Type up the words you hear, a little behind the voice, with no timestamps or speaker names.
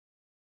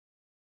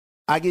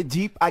I get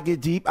deep, I get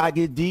deep, I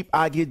get deep,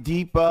 I get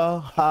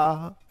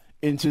deeper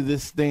into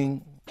this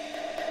thing.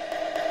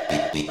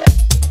 The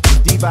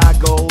deeper I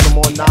go, the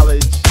more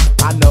knowledge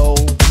I know.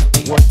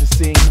 What to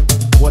sing,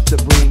 what to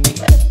bring.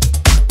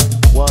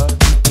 What?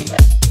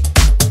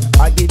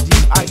 I get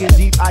deep, I get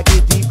deep, I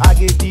get deep, I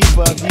get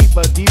deeper,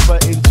 deeper, deeper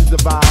into the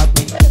vibe.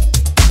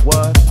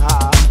 What?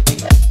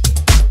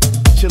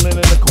 Chilling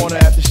in the corner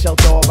at the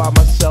shelter all by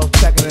myself,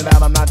 checking it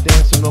out. I'm not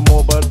dancing no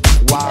more, but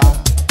why?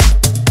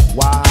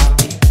 Why?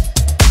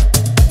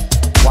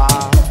 Why?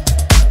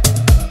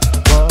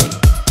 What?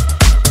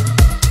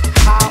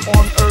 How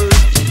on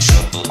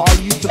earth are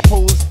you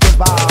supposed to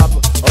vibe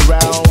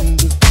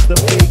around the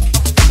fake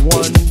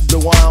ones, the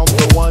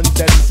ones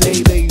that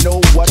say they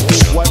know what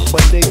is what,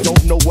 but they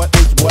don't know what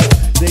is what?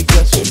 They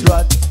just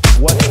strut.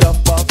 What the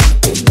fuck?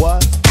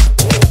 What?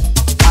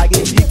 I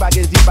get deep, I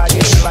get deep, I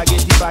get deep, I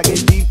get deep, I get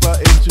deeper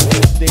into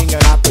this thing,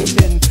 and I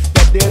pretend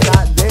that they're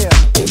not there.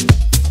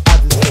 I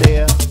just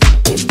stare.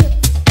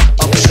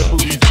 I'm in the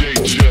booth,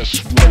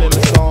 spinning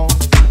the song,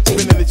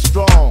 spinning it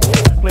strong,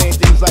 playing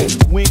things like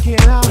when can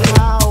our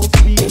house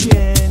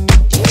begin?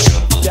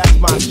 That's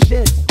my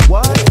shit.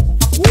 What?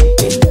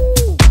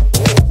 Woo!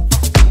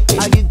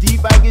 I get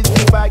deep, I get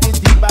deep, I get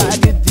deeper, I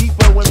get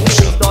deeper when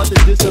people start to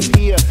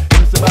disappear.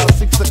 And it's about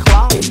 6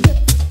 o'clock.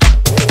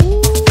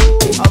 Ooh,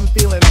 I'm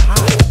feeling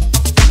hot.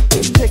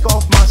 Take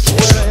off my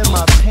sweater and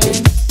my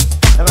pants,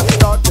 and I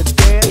start to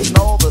dance, and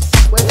all the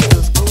sweat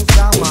just goes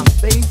down my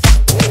face.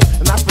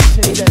 And I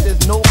pretend that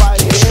there's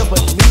nobody there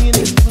but me in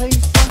this place.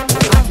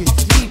 I get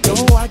deep,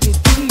 oh, I get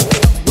deep.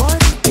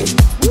 What?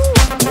 Woo!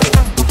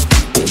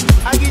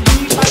 I get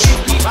deep, I get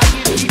deep, I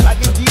get deep, I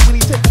get deep when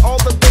he takes all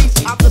the bass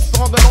out the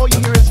song, and all you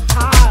hear is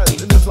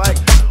highs, and it's like,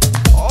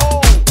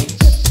 oh,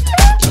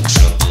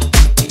 shit.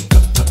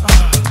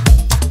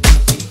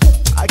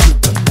 I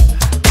get deep.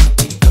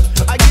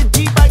 I get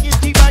deep, I get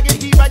deep, I get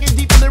deep, I get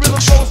deep, and the rhythm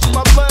goes through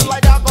my blood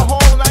like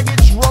alcohol, and I get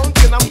drunk,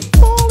 and I'm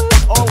falling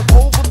all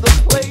over the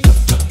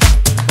place.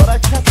 But I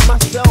catch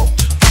myself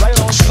right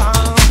on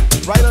time,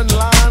 right on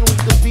line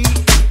with the beat,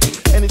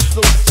 and it's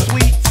so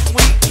sweet,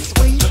 sweet,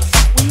 sweet,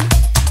 sweet.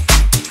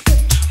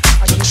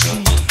 I get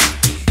deep,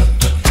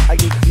 I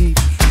get deep,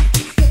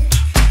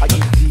 I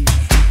get deep.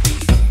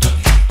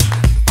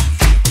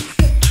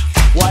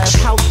 Why, if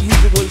house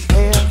music was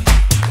air,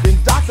 then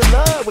Dr.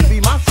 Love would be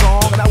my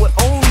song, and I would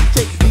only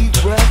take deep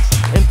breaths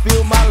and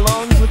fill my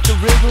lungs with the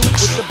rhythm,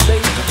 with the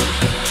bass.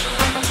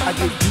 I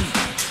get deep,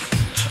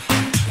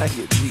 I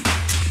get deep.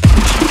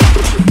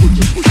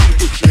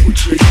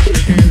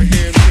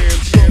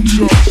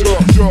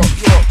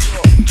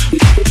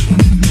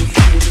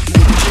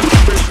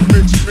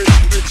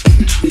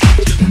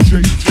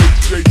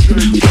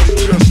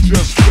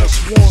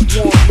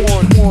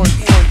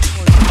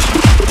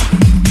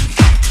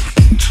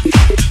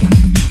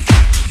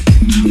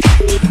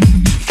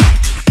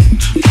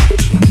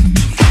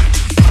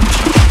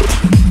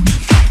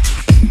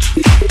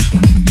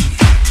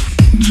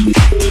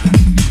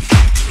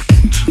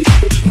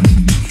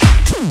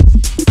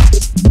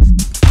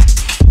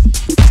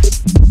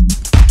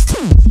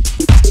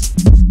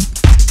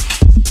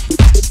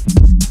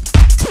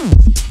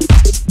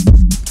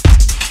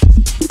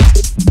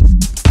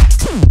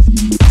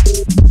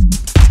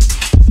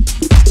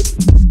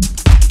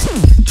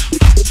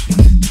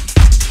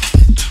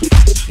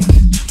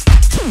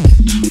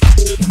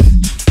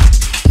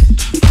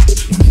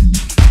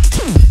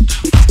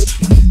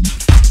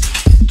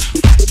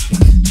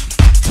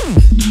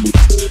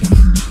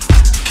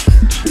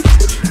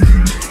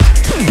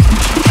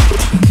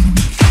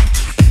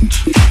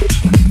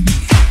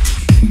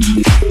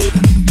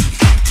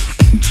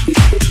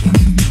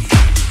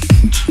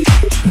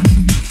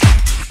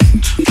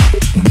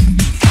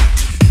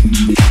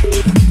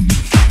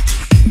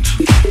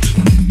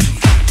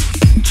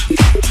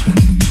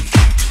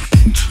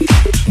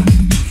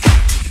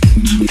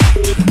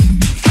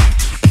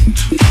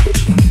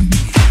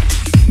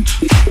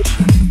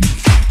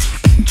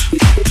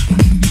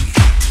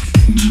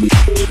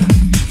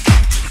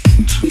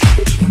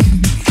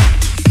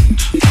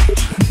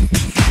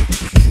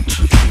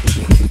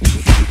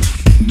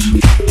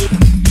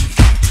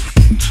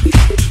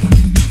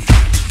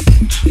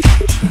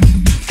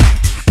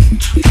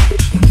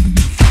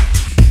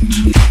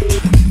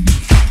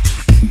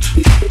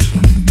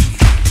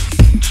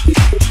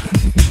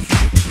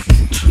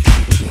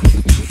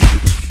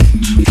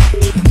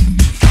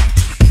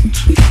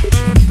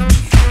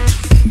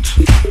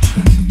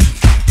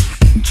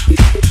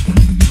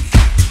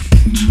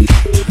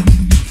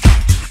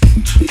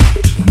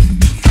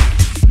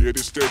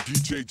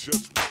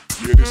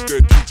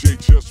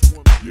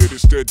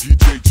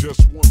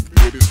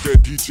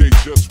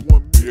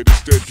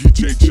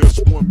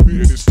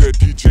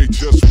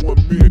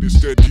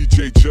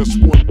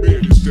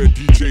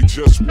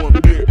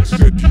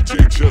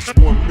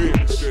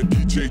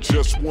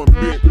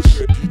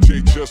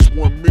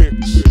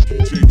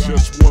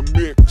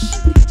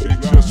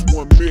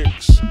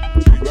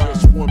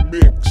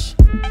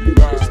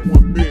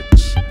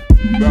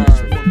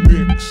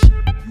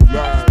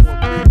 Live one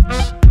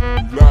mix.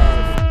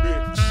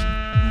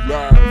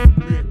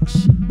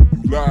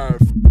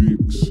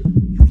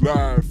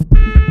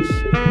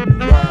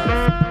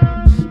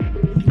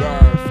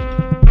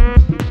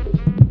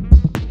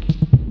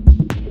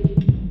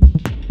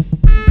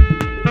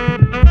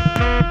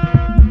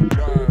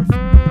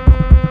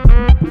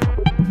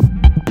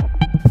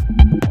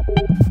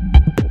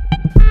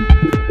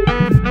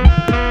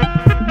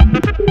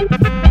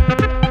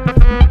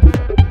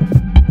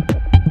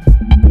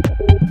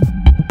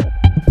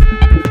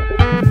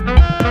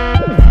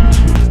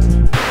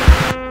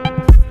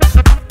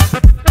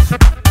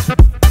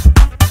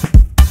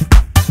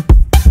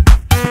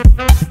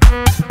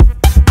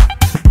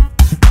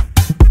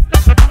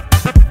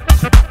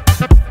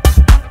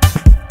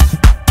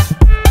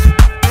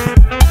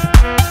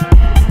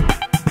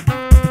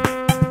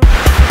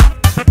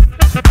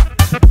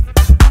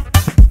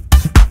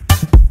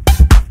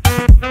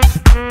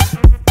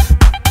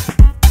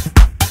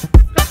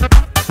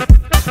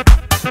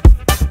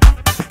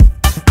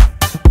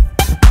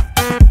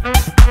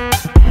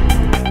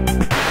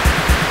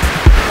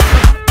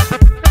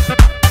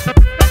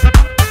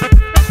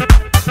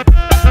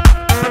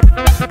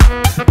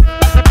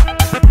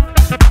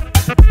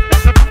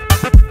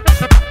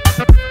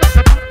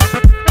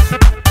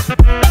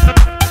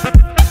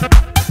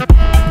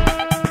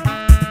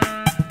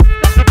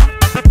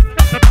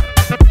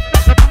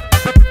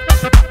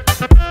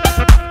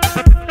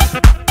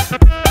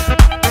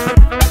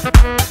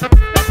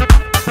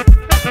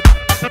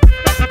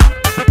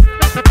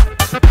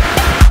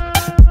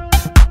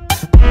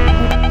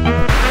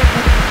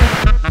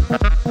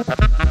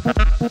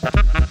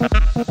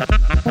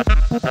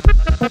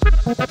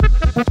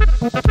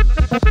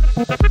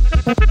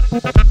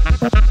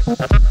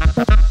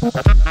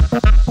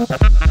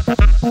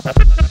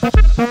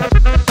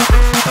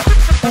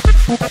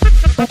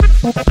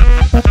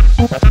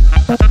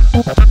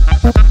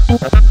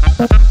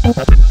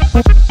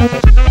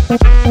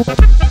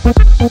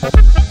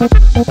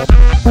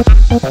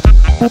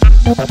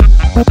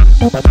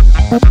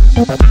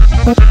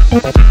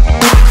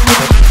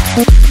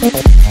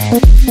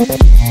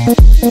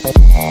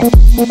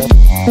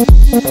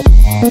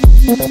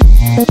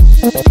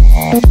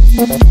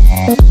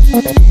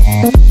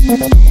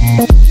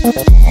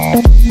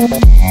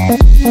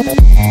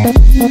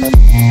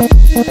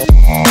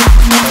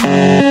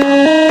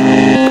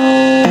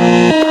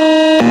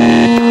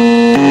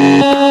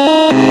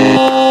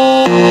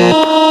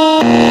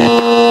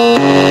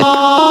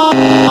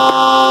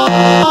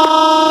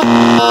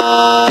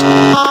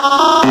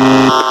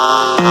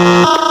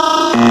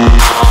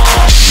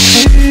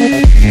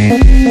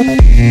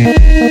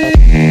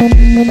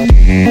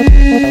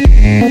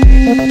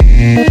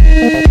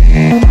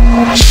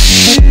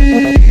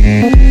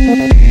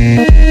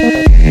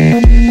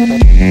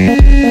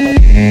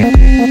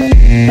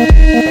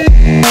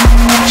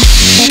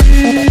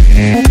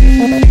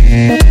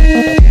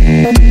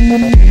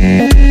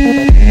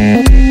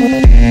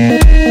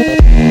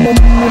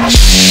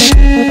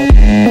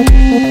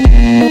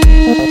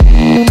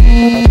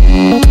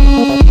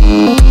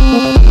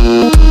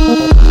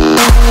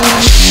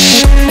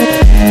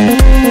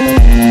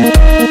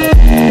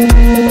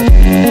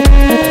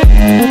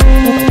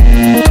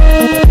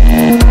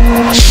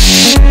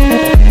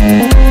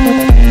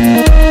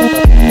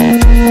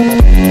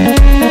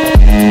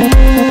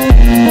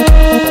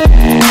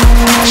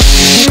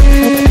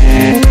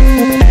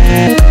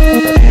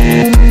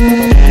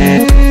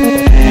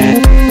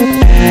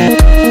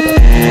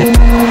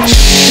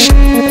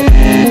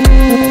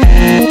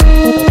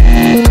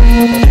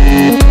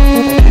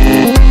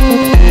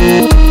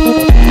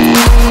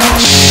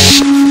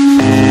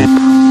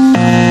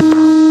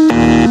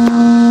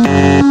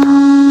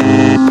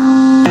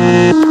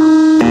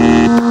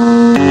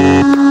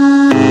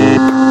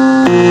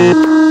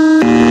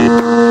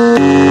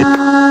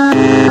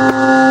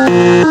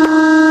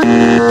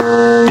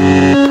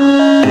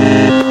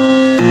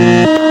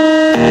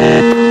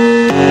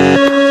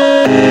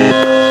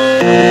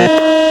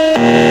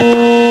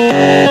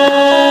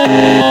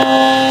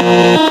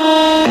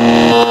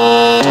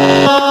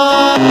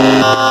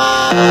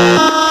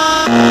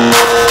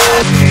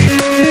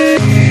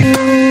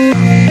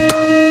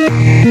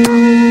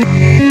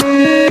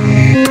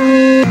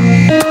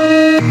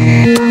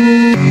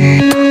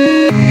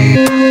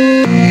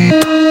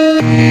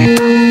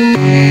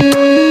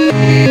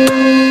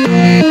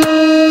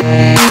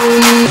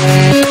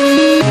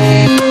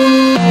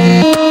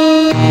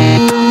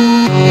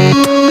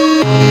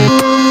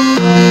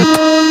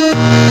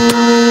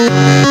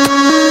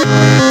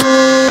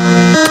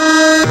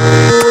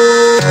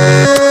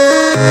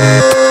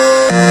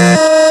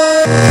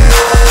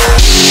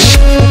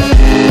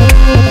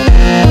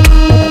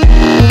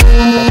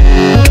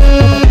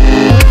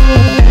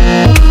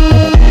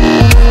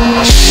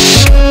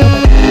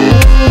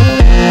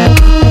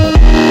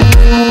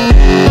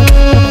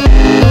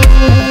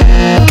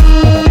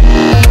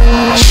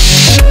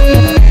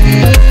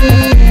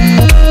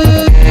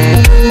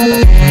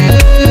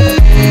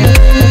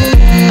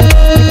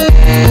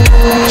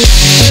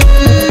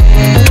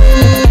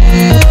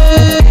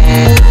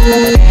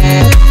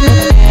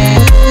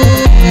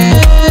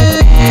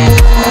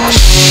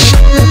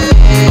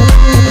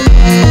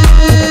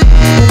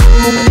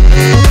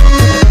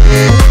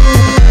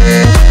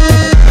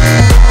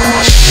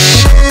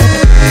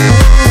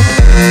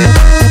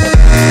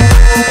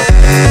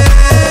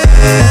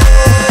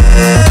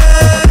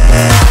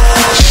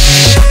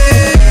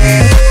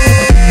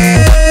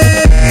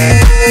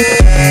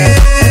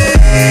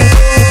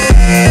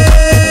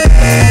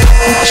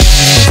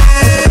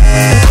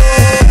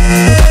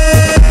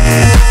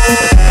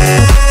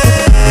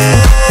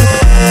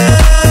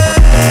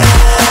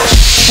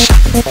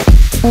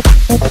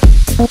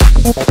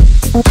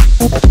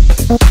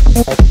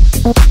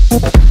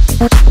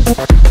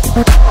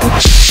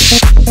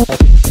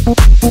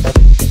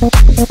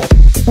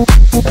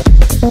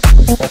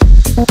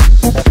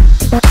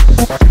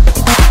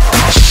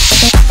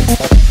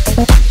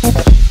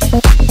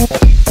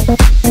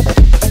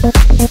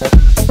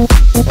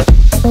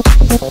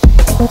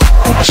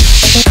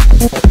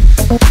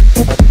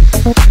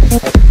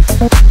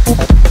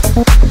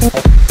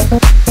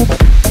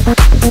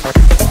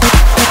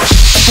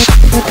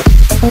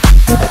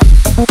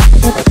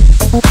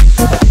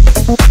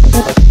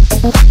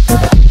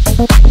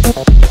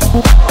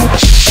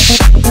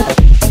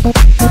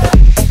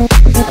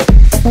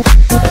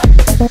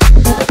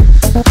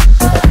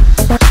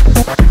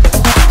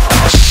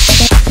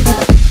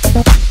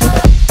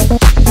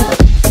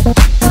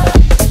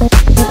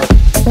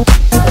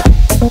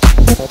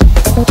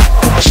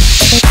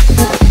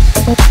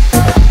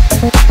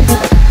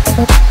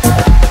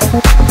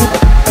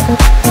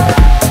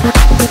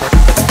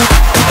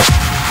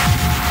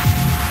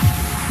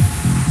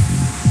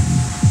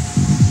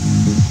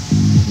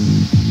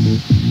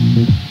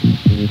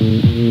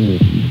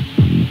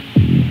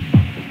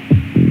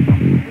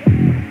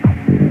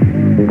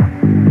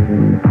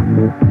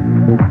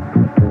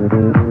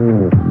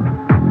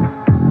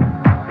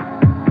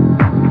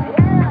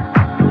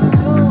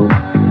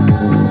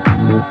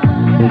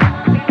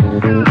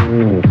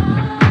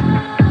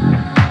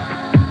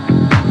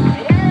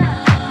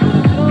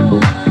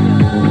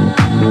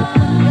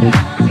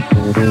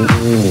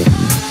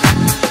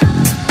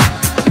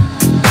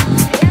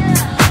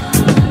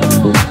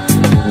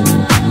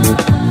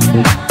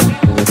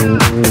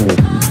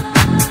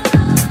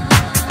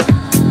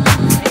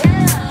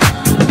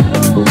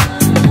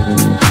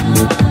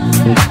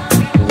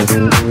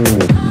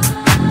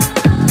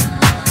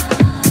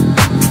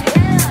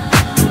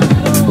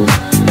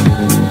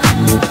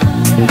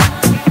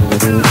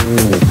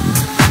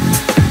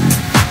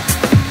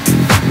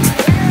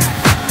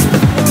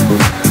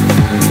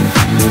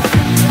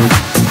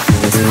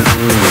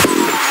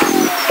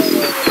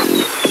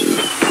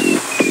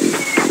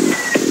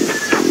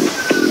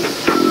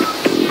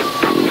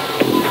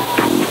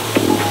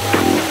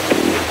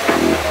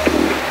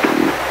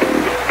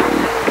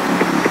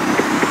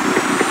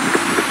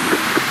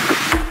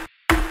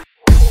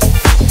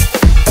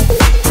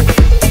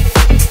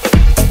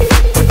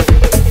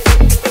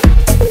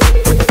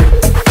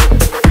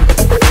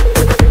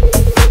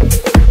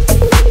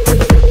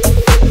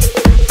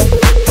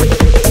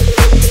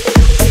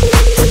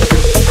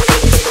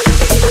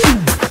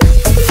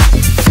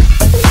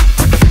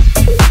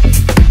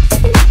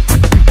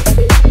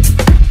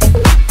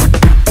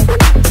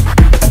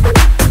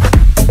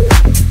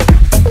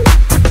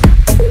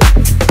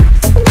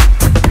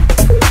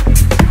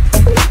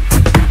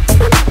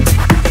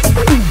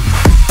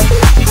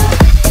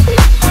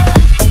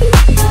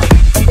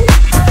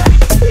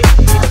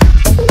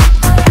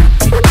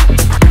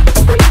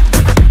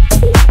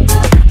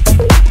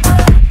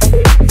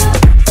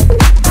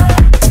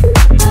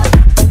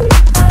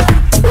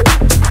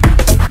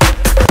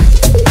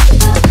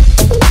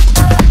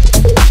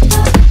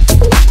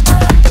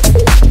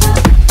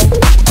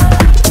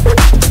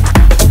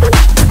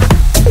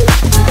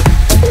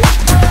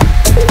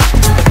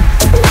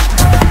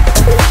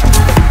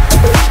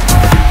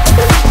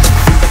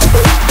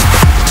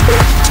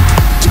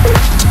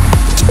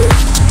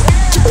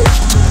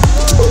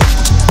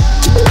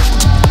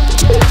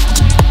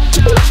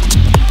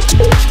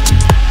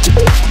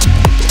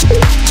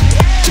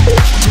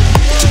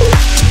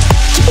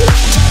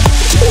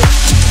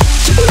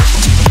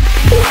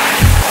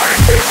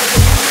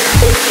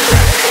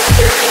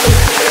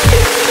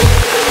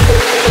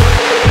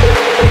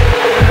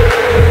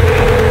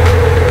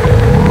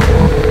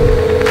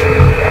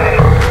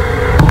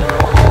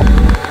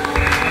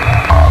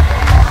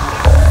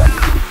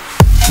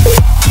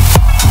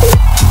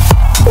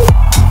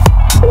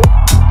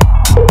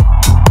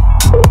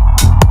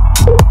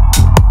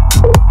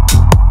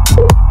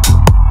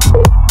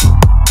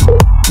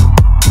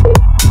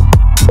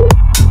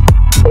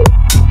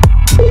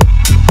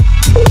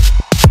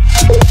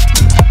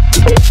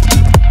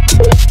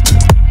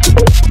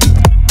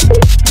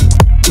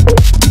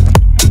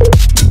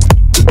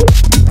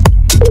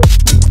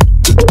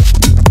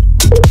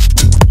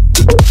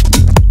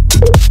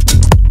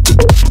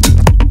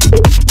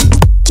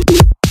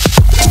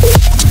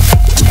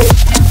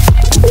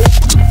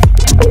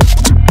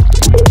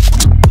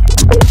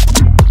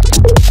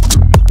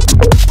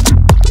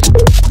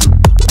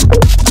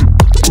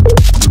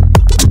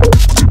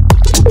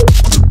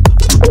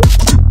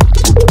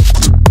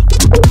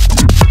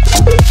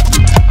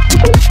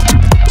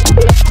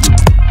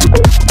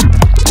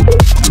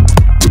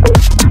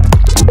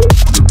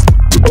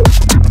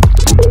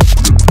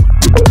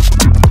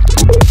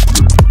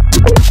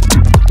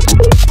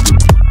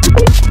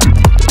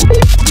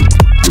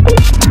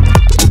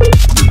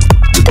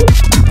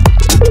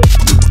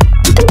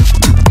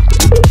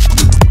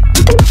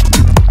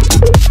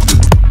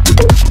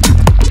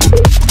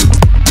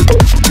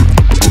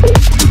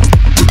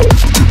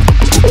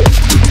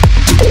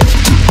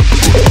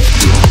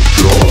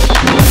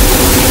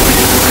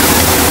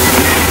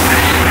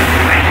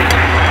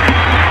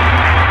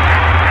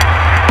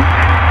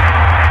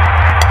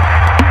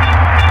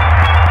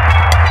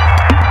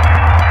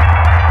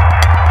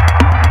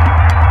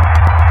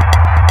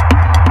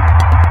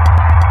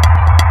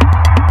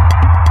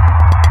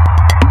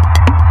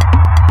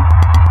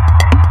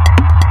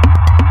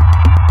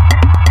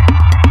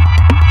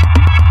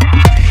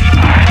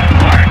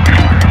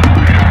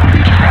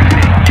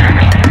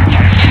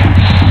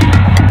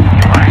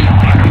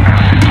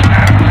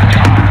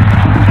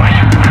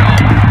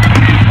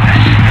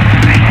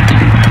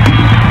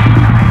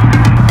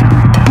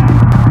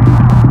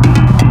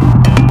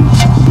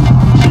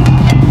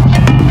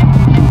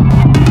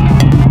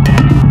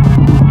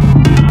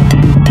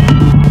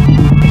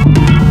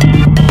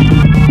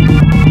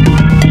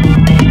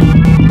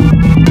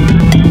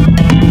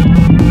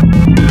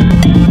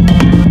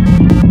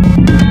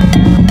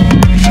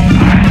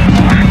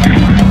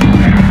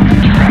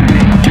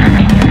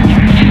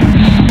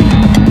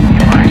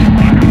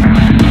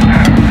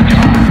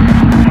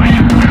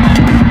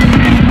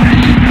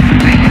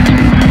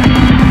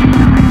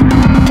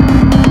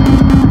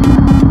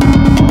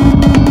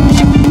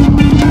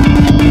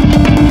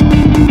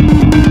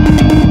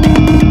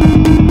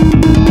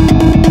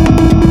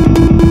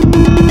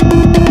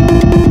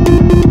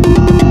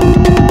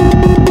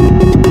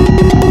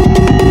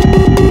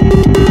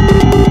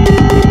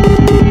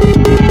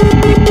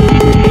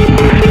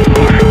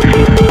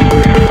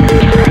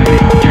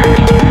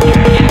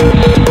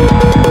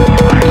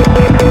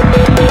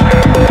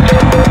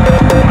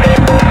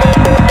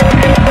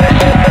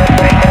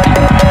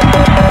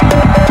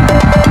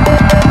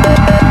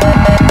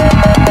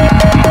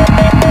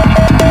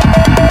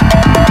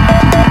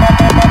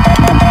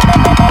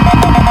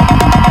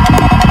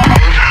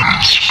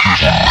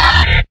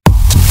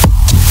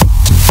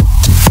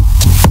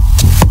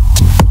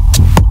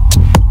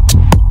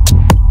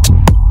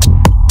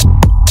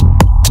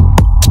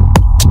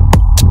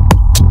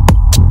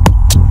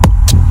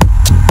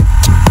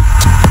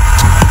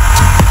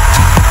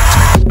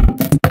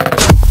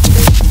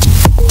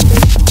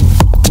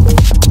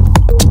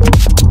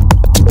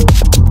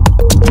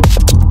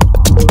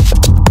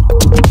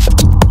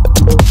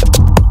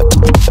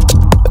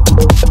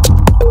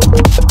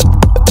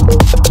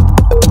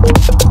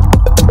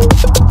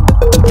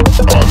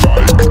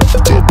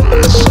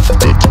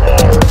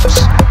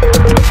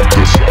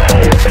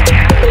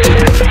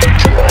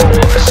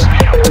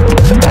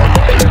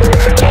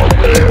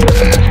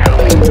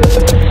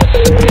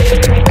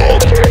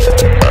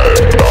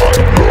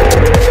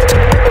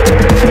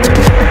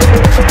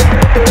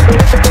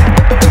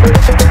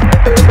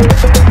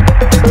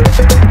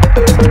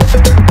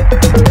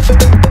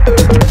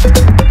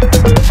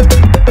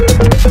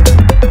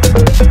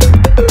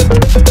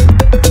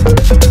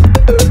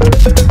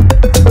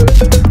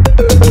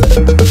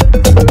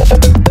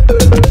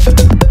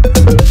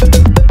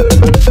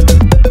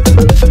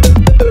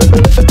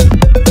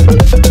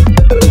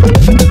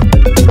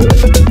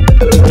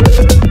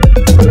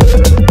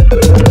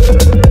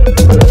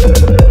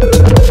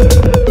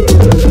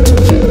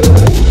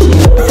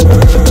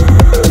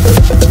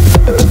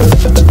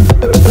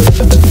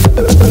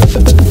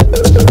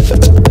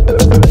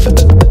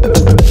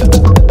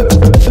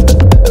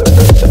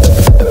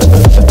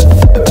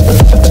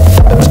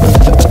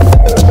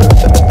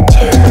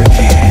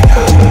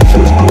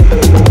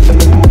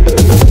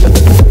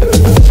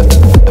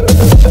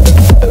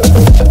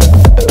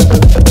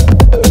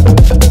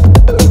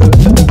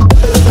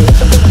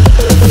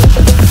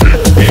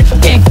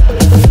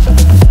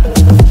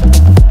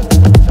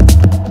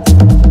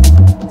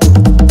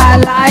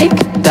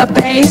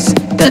 bass,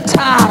 the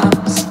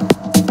toms,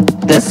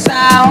 the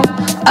sound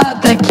of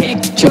the kick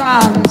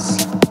drums.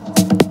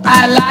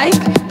 I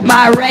like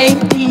my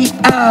radio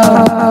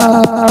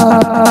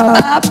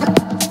up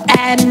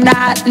and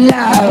not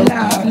low.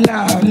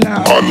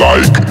 I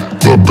like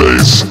the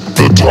bass,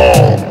 the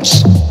toms,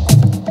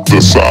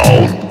 the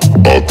sound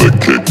of the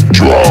kick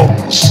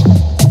drums.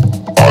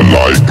 I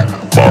like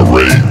my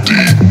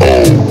radio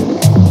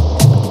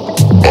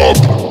up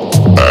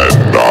and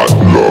not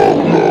low.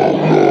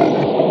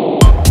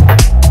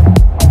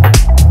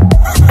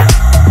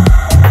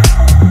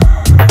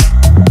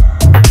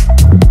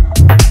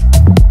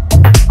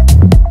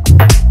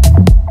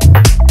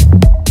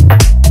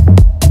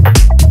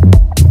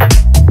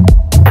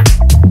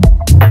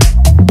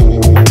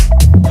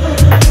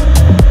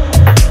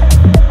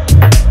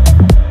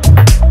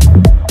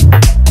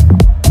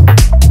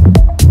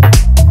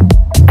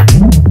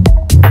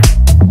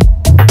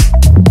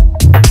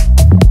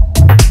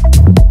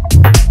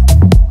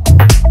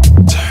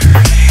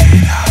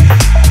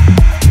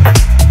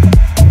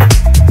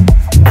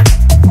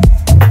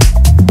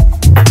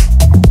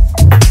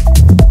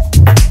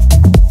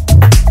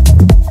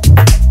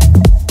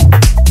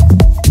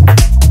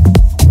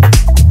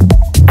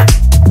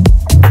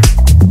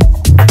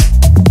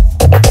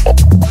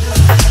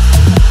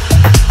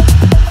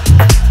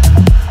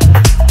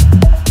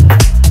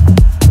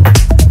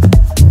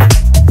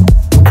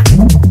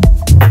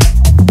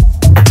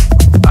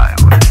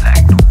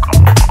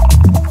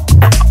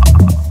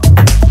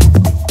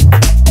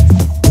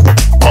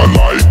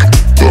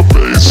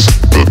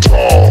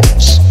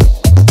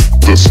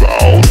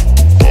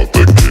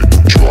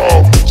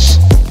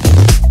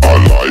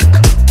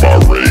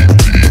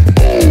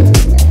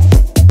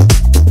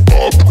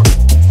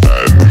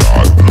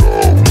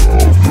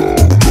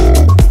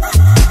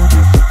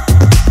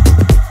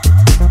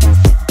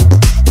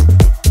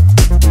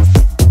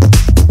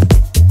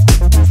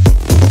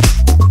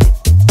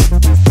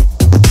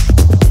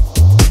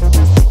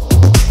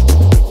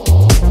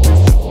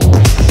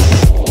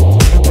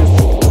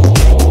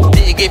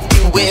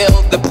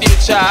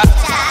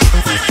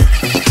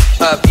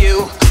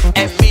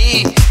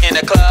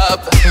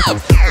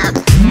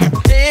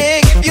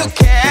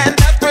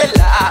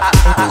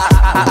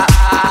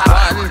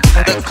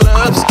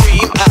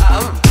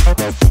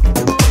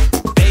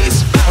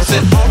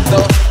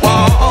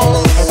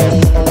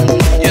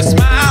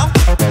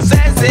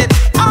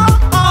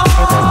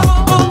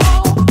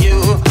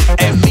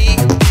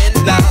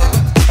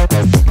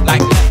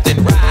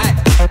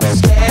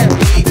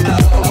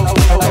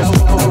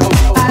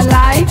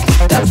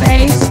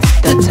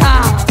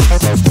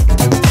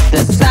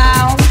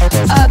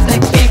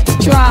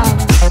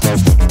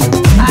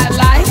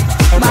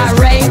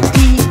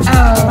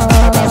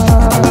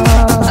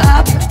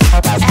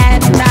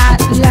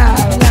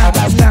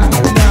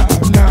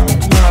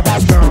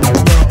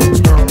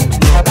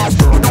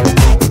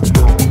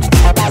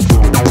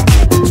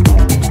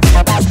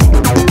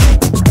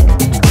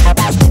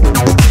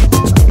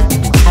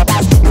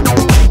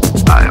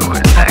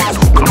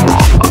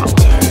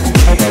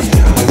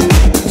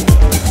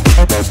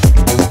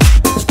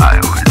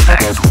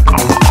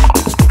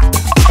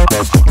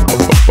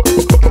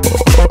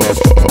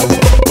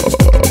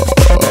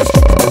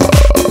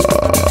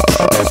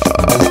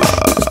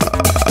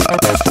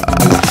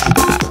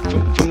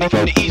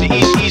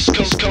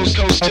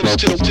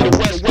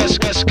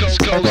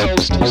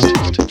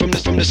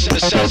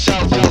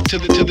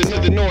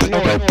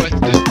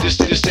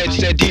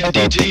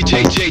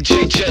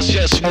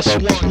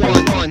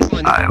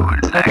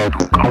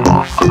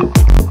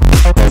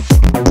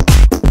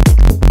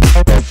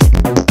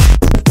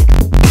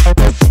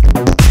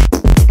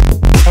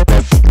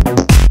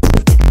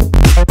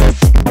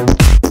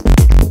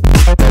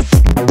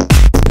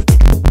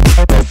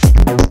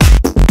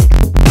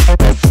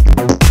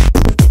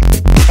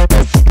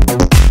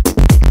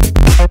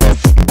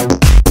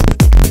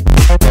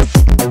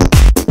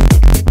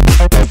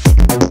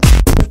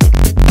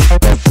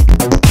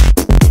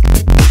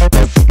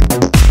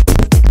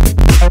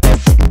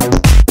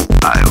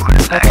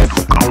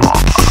 Come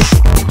on.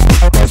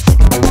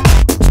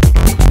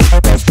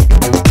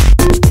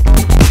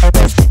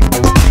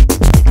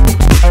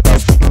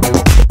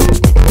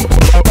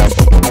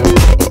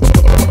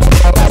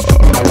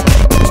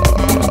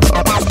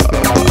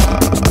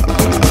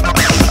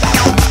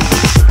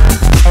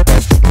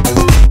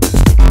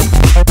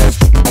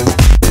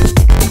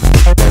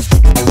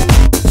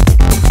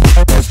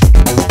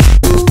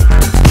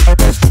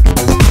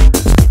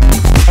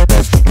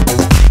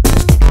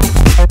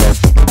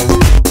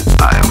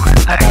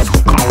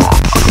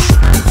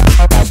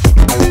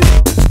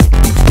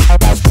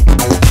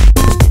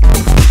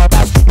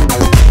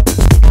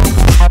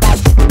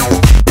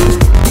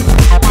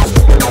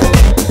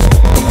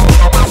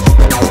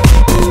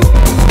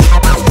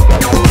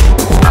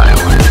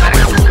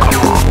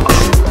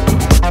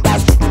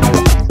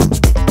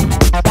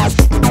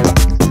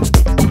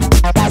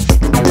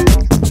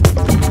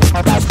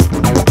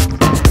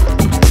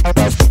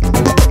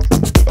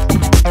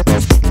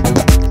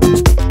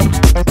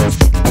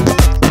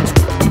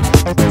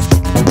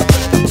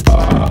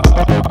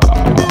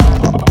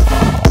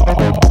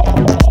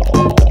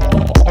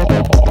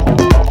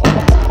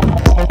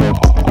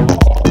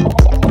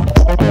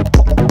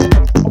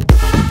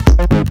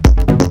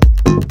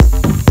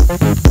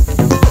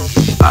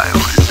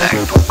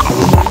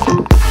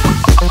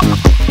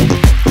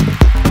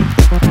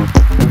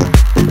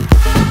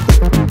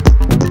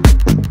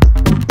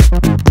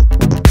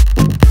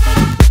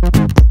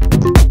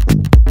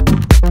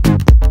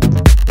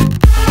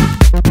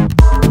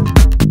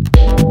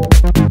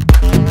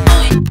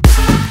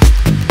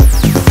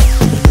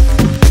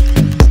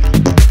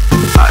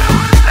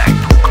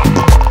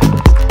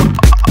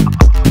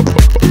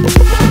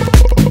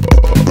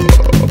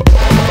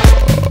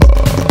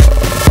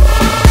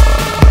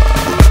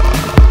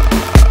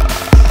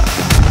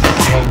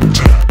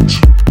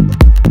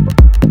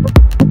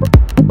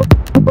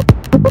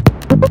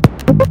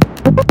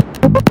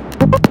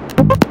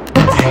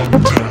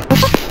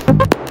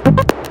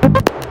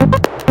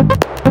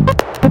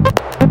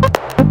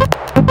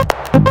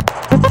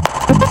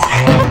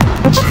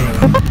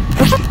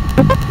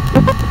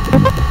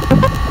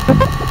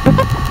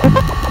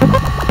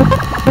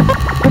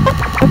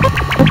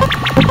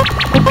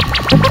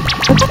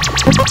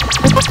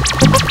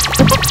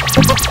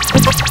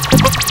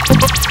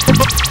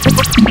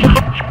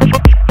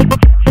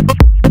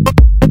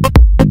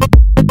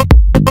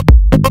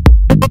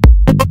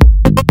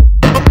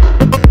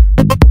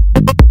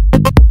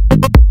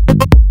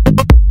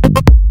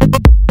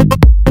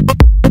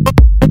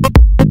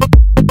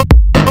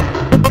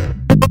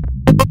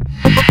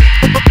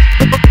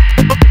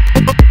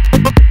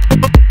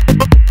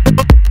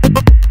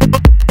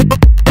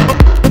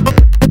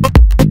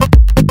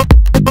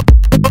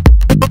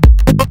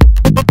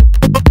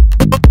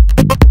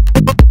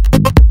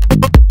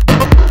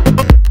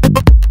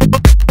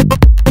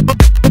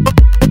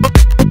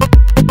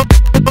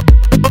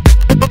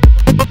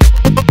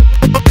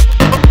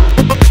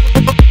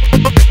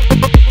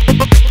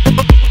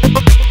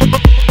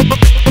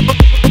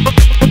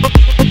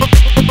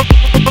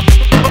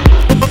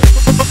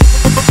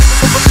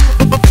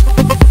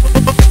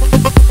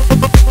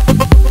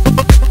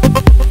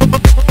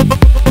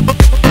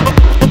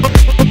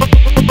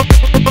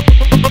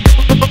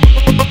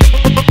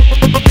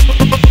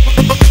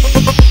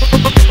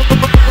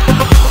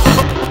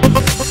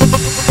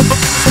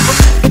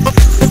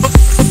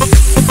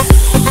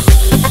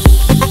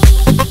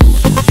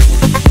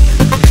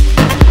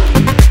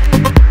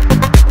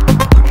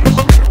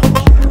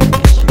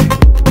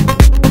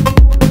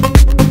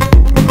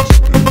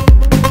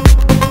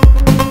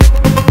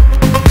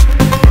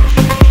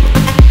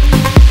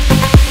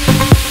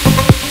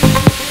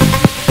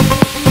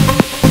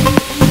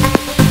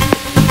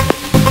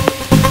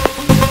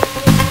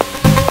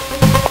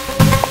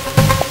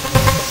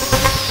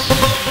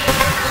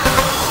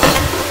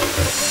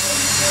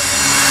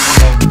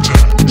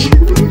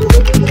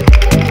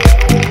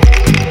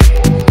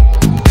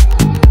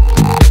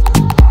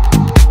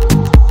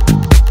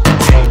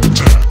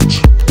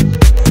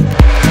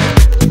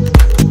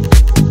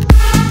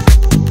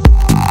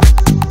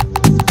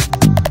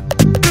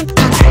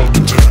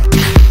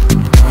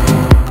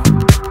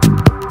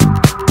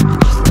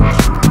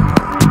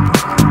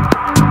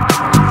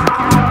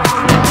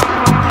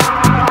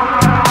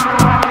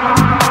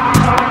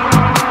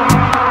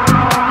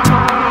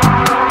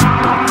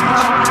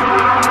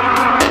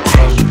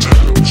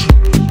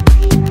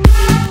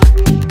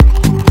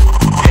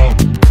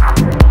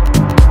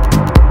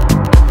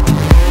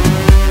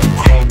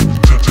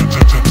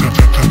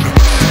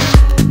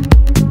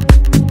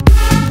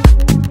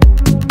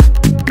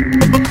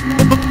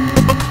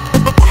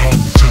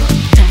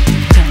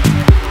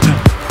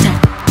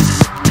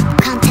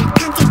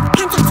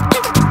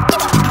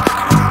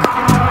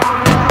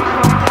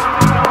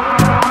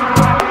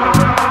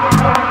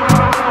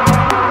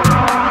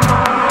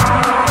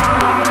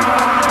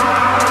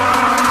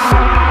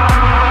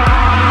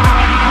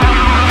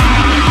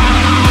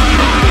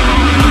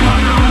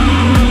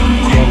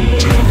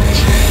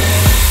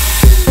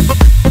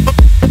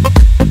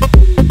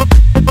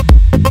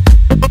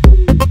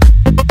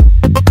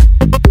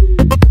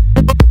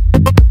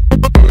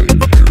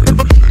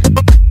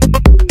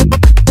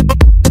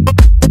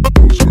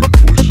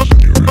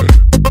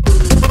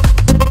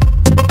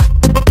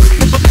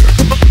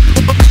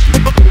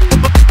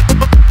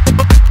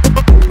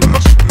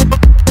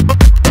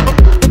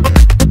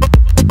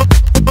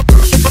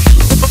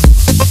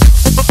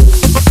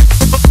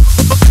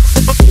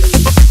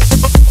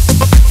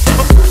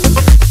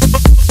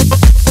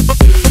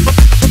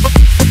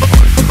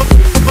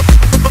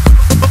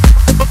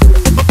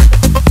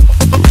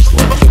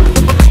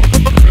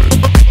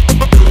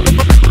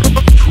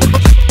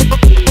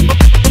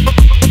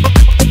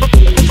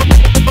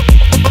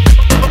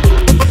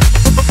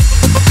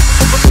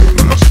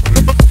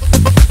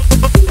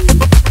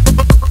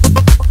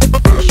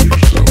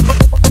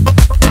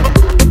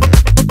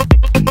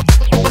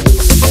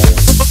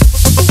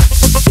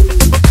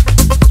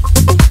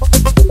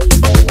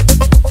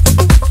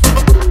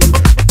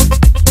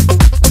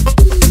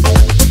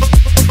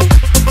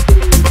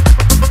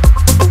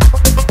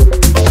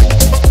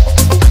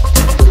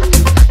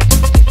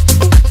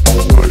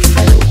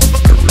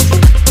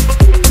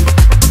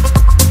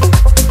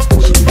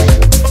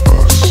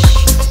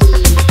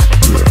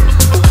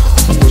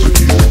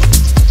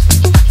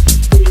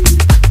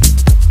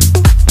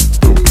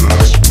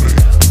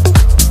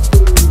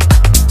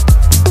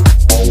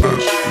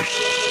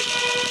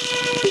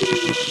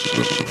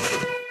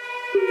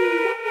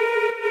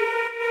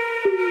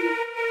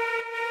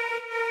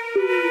 Why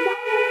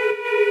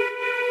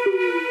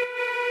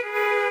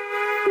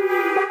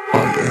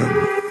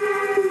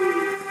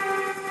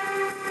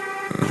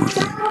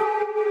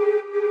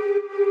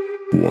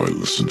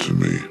listen to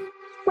me?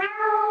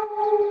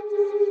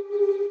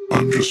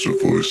 I'm just a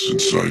voice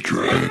inside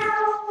your head.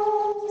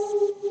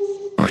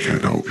 I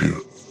can't help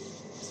you.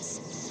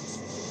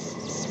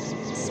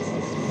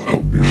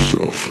 Help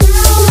yourself.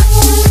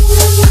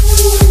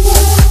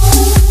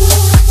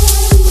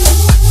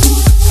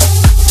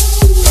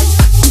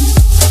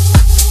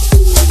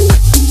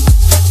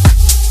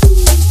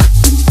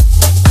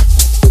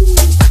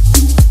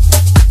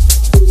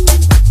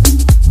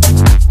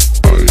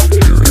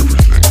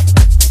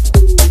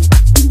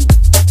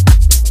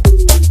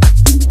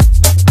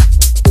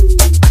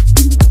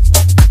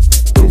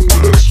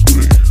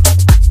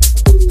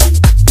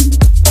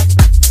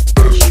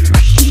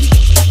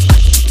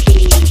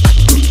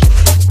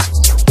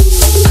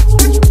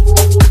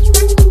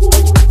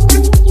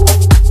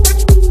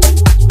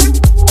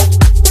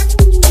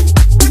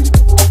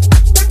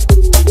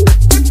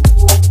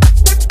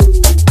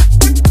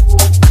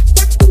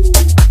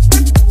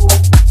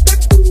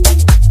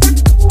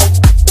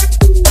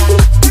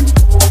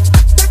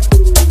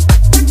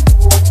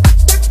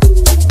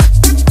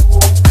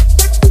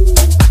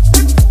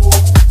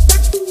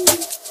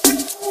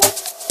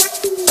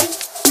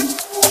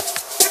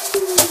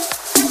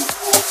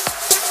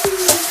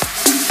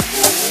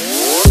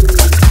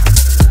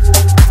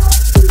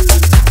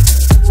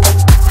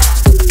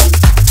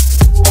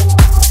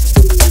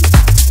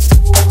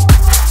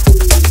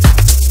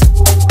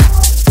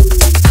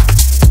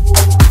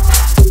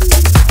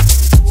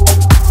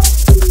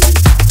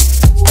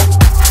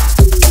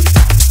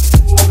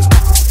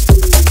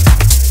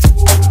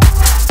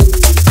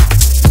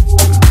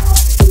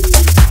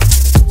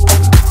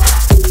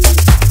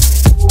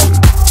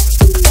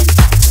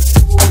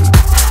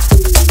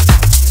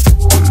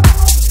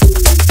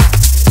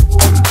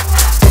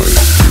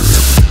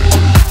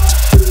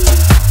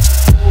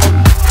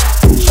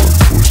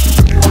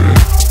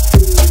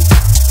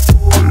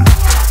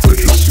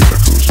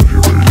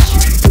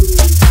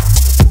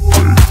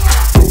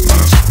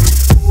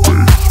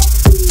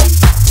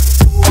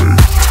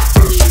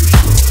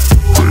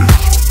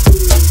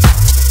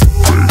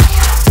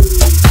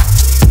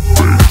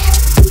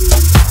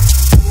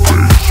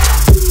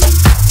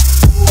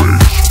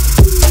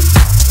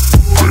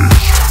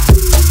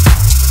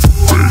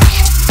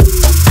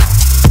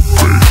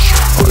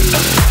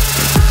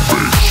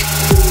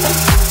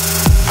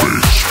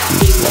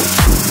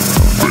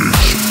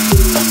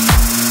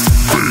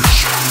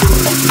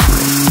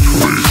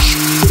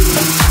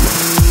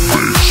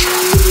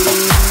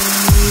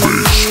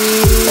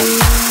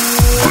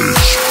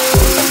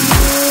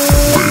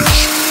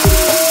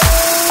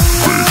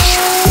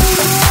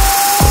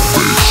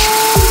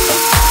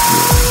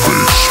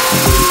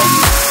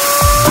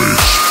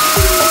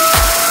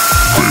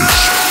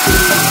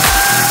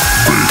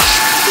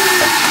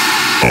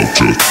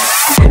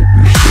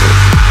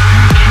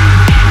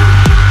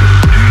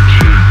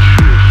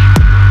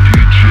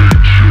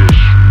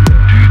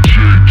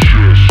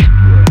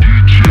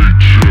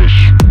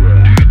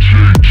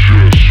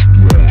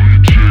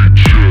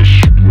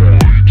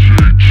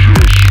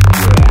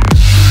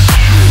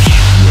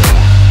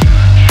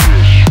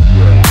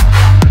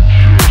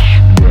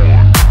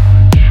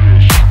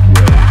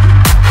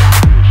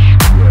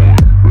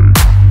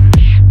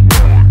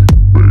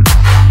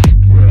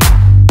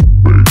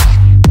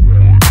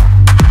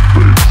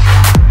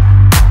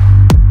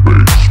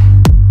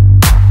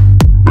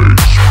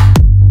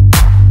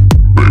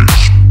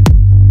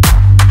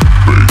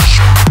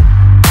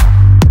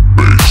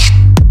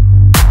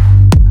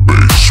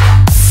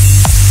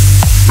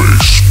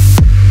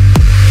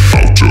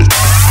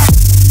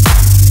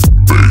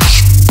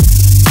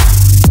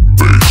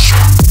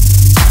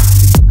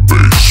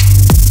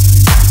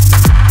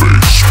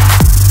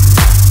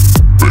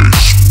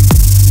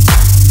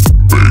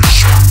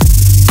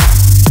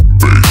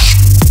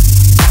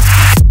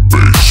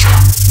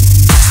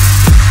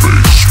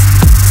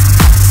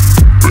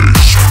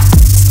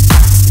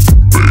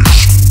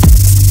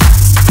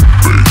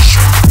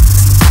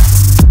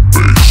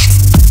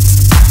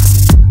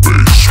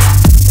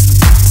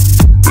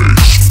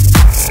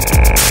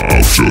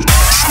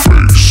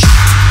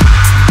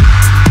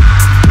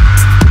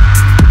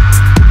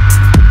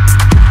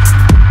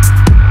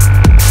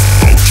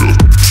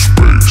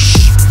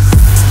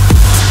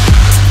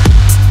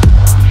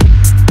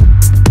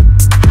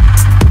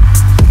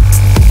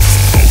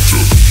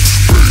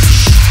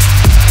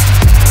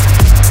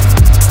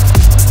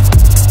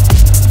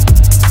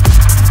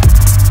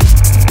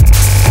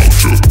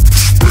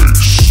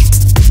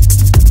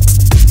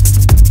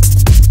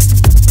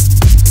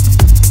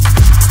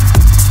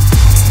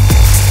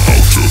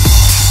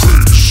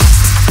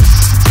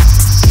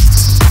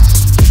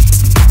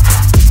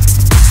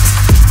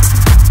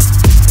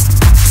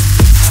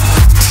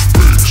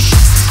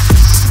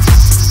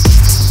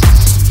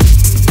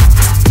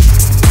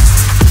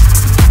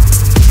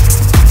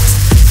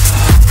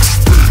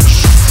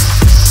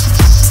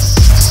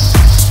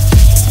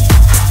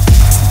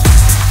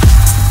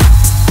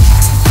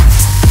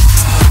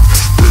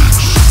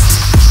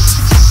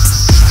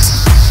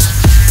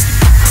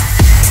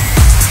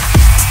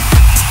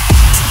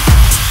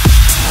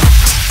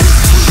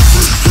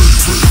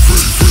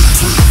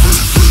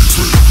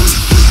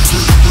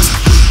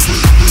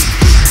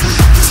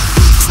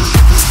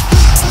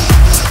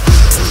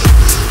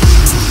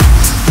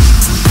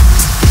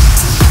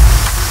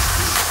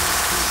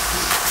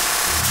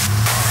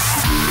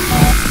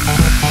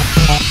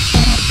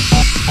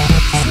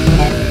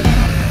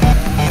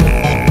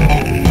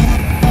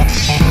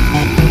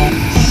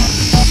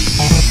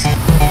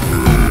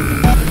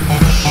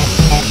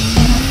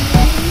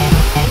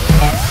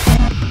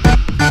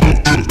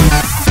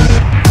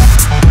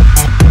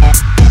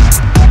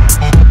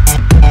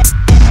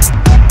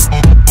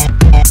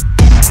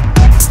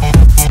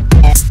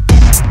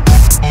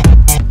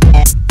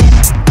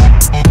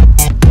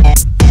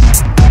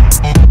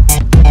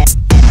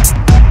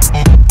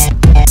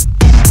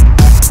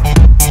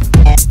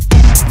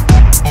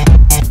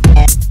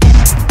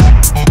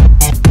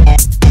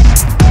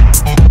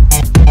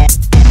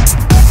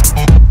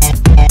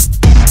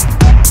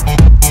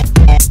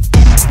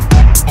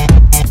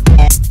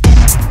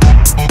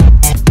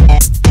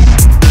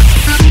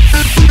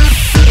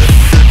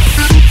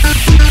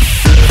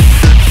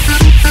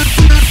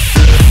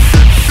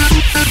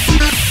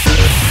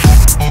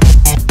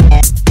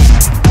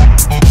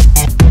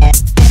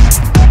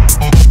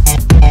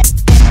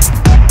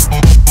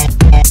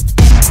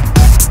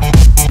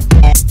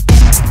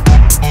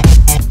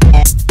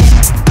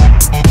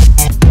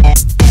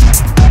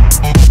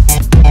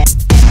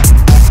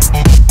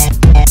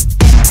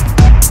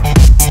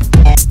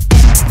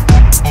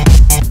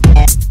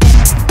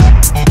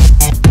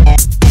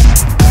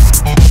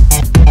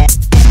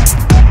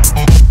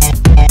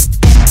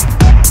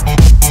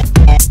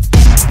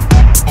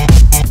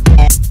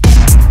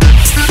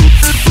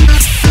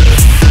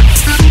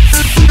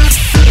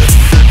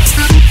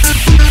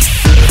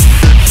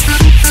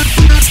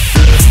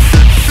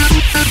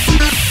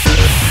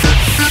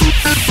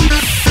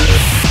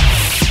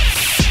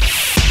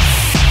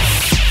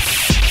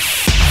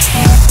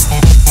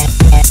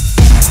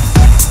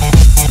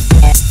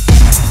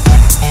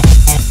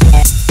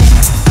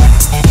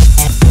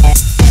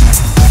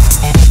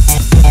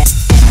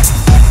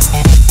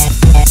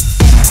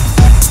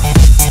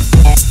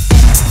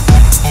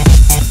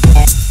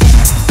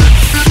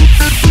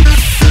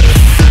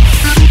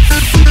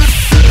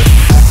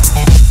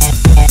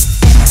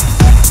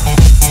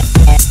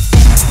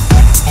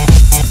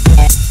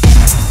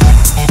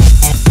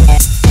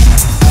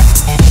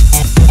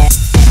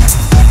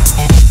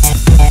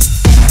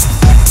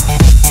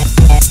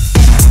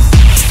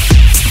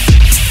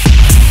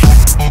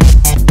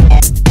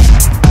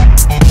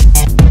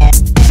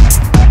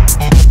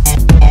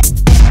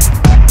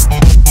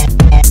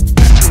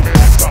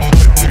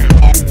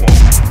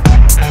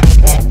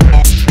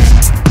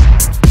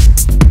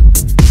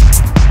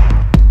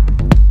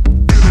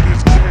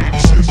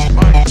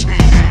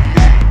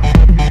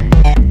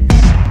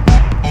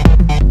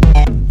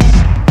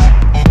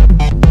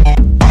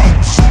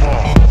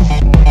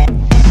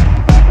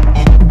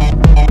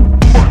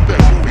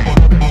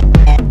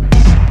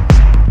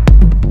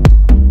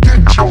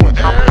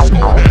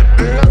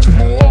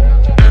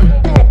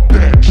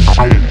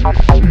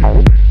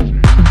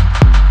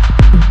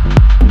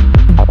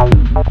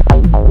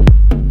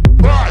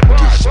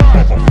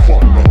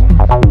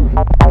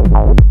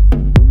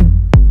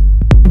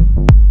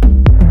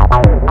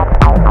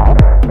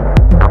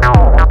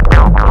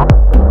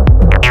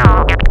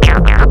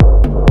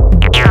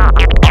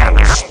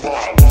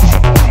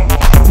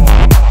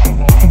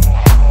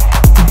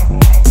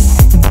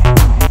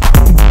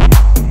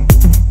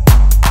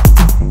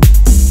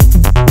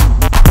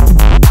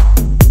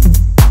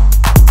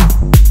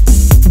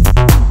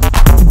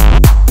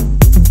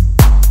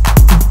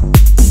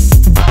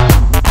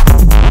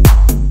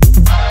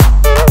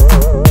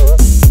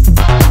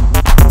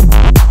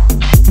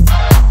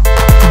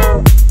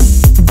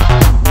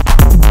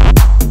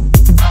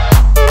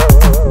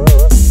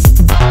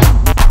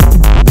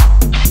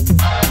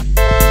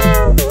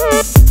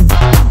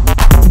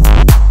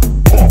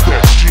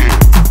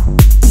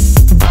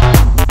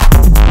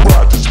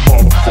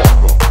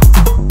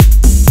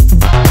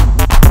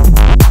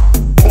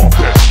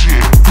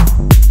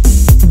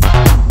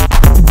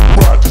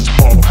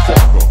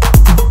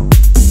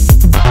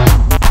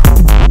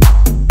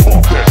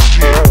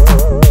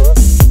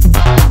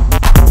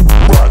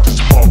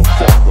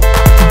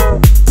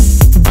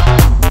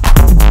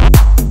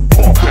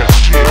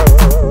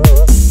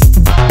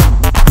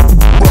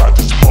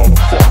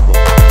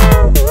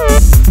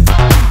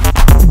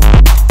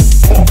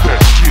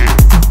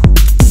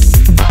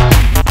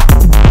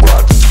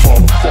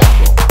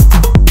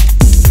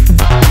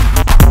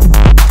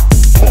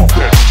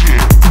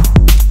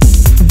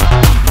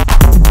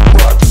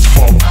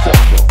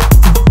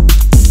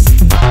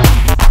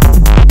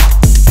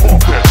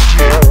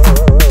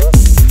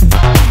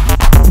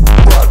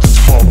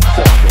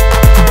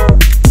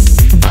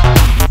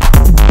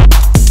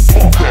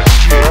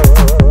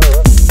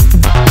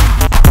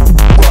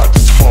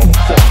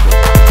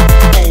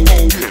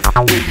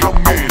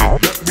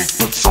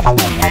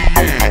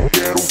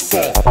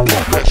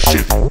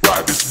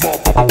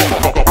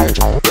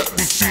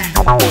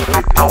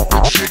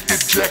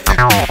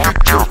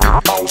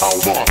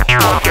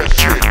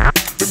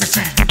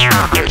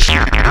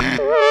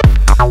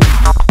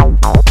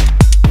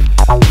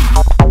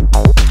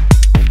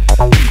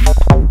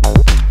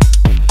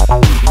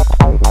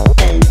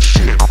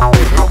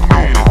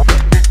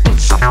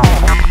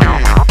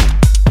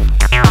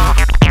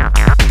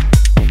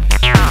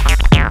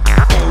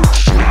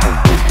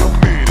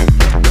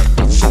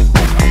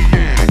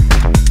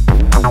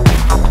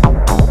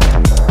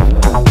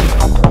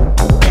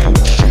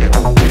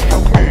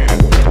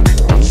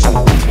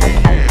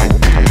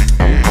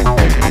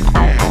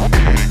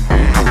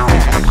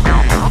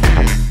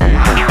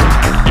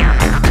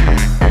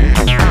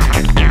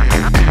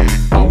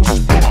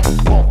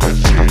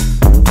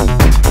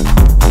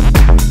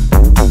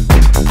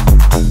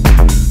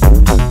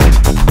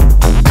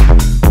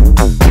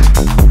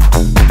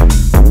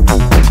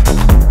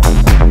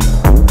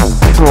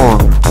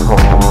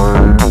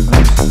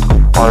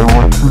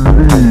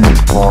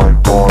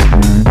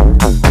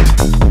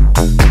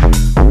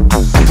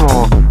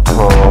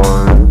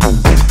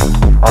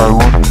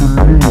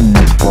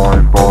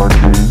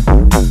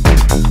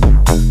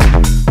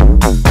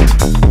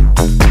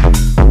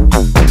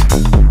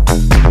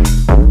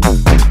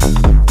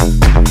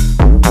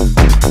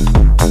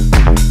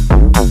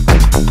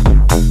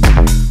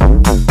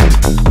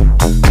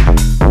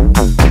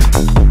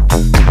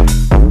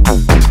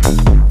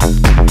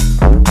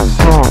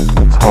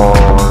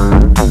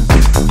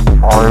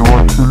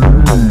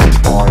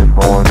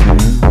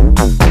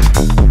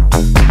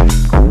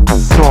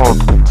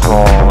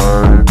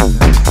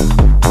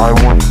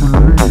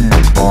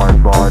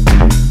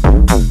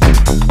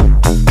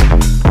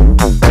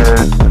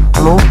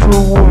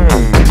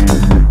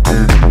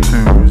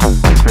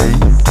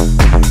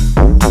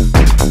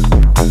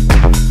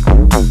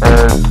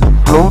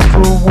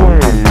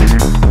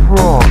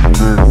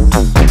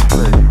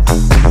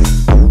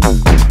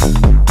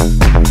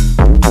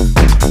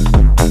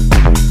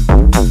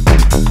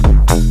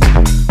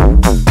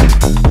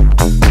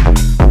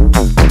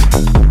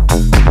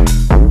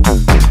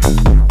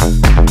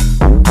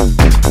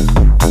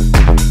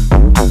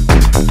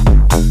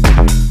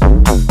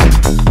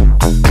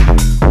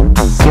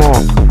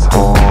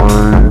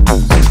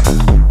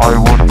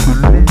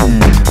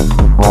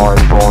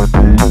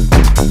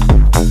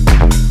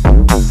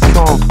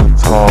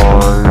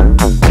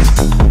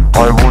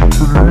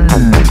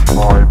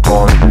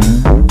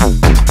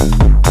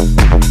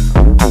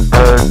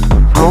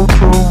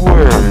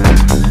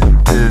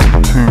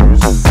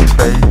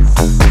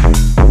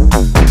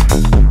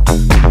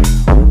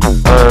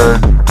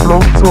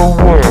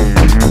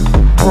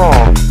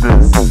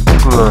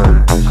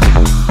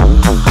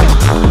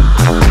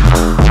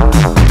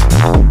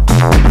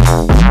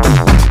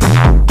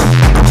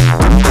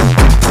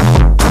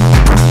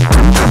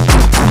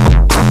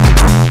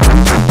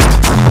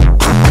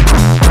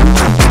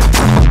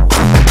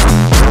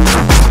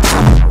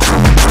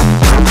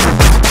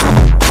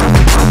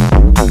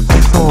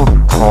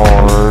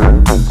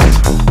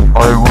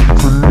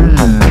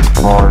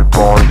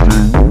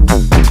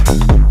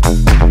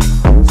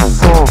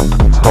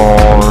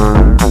 Sometimes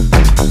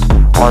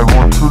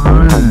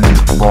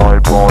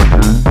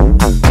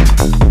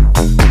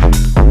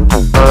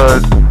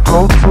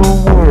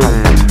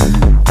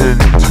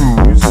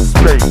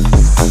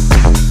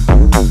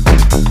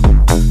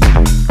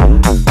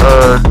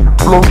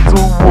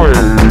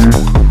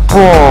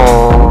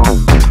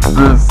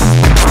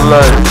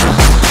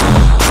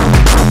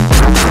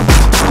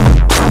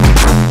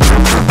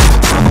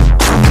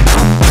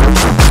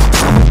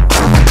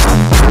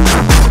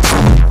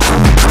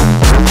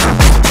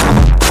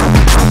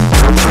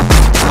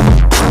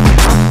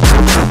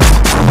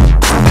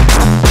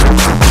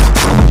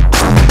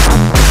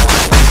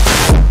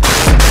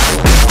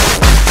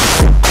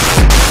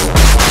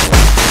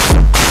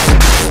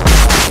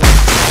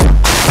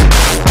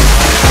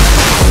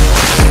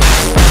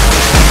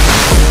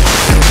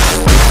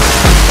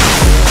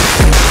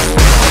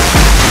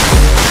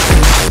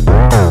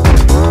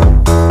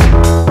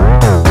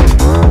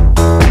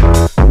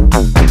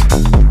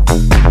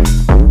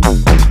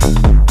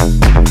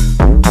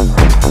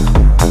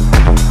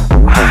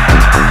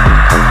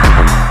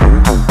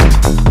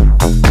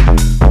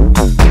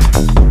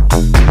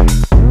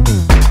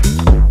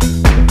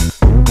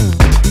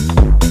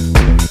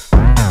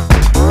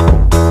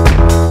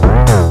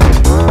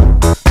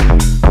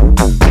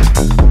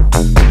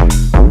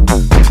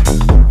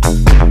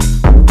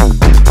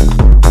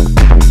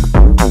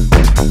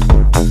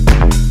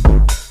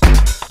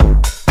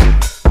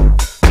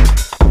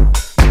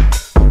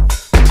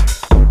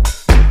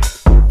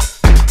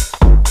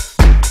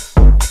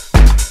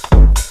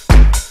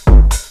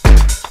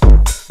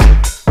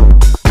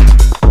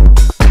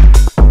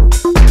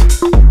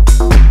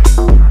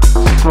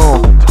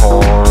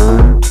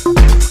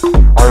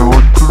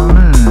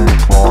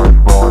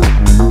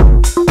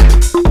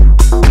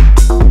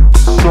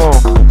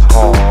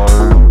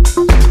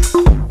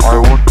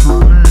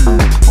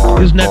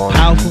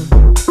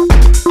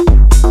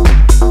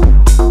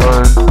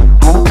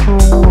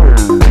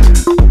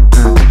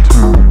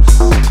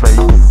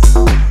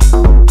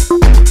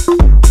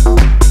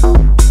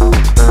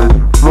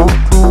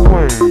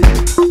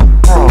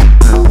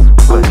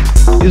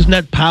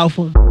that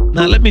powerful?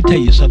 Now let me tell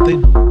you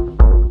something.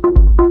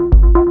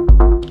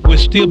 We're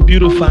still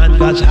beautifying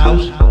God's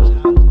house.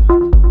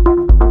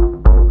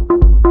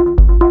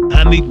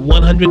 I need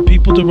 100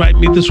 people to write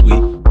me this week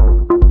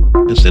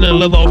and send a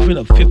love offering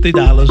of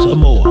 $50 or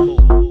more.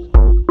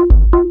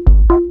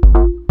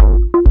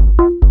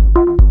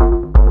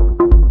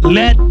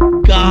 Let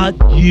God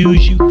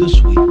use you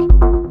this week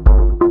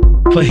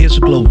for His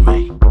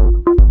glory.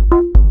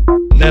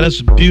 Let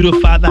us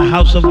beautify the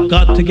house of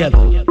God together.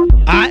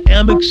 I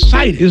am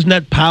excited. Isn't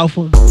that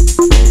powerful?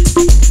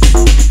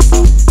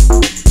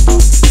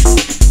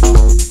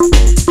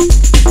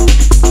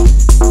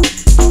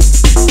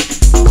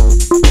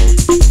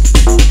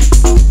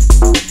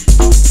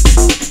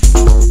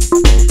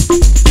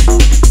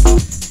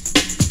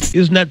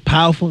 Isn't that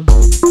powerful?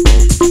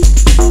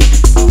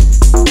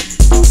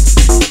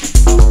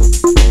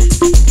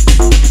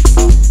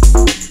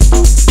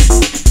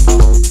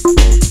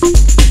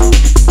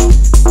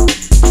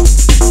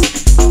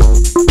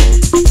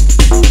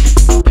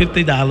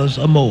 $50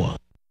 or more.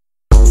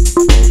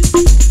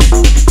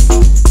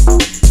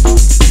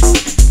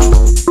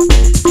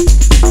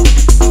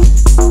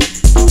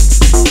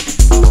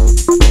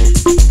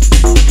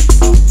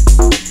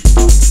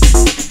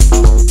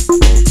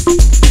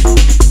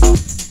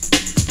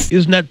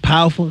 Isn't that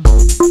powerful?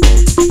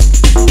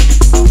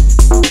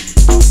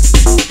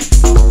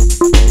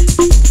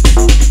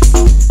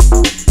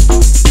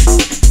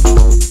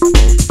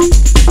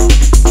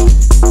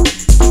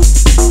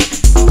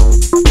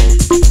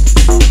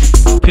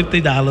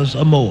 $50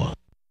 or more.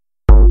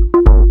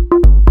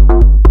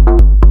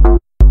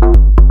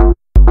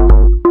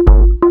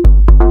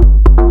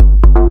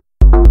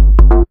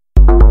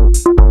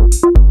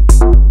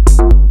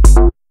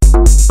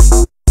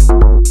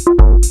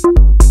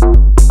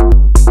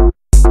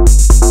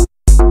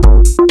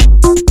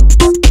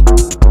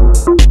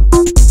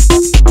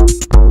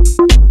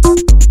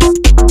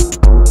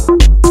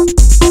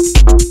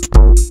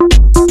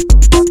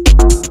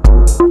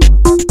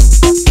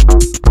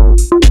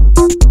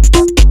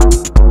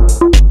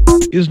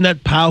 Isn't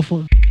that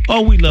powerful?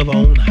 Oh, we love our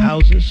own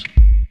houses.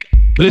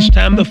 But it's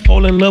time to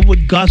fall in love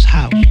with God's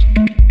house.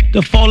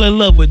 To fall in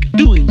love with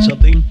doing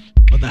something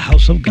for the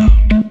house of God.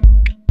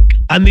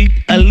 I need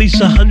at least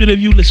 100 of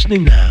you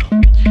listening now.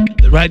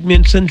 The right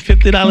men send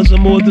 $50 or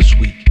more this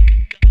week.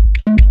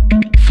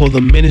 For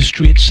the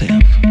ministry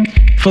itself.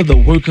 For the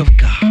work of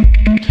God.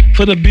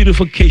 For the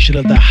beautification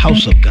of the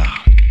house of God.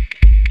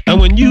 And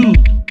when you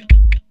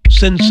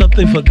send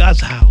something for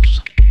God's house,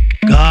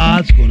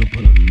 God's going to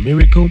put a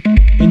miracle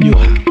in your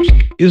house.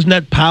 Isn't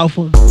that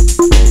powerful?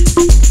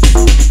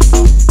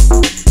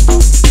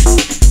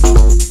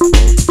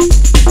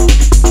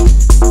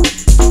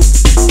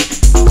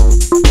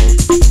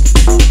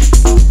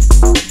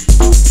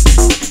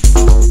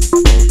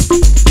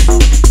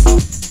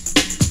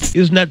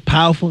 Isn't that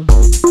powerful?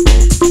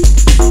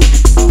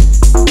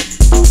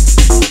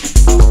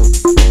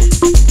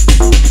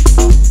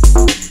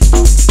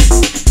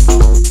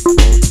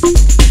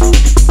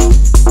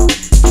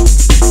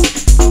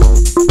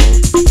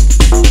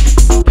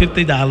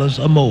 $50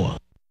 or more.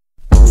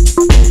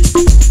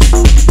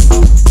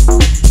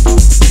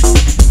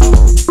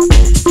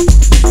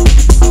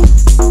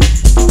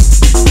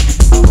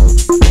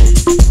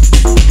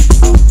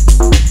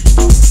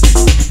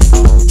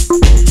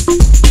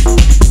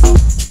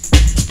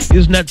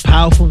 Isn't that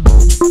powerful?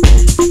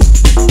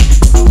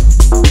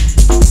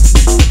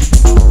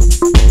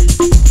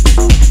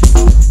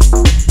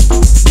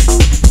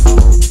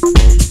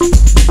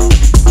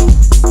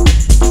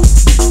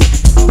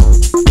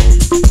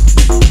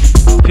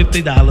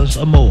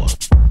 $50 or more.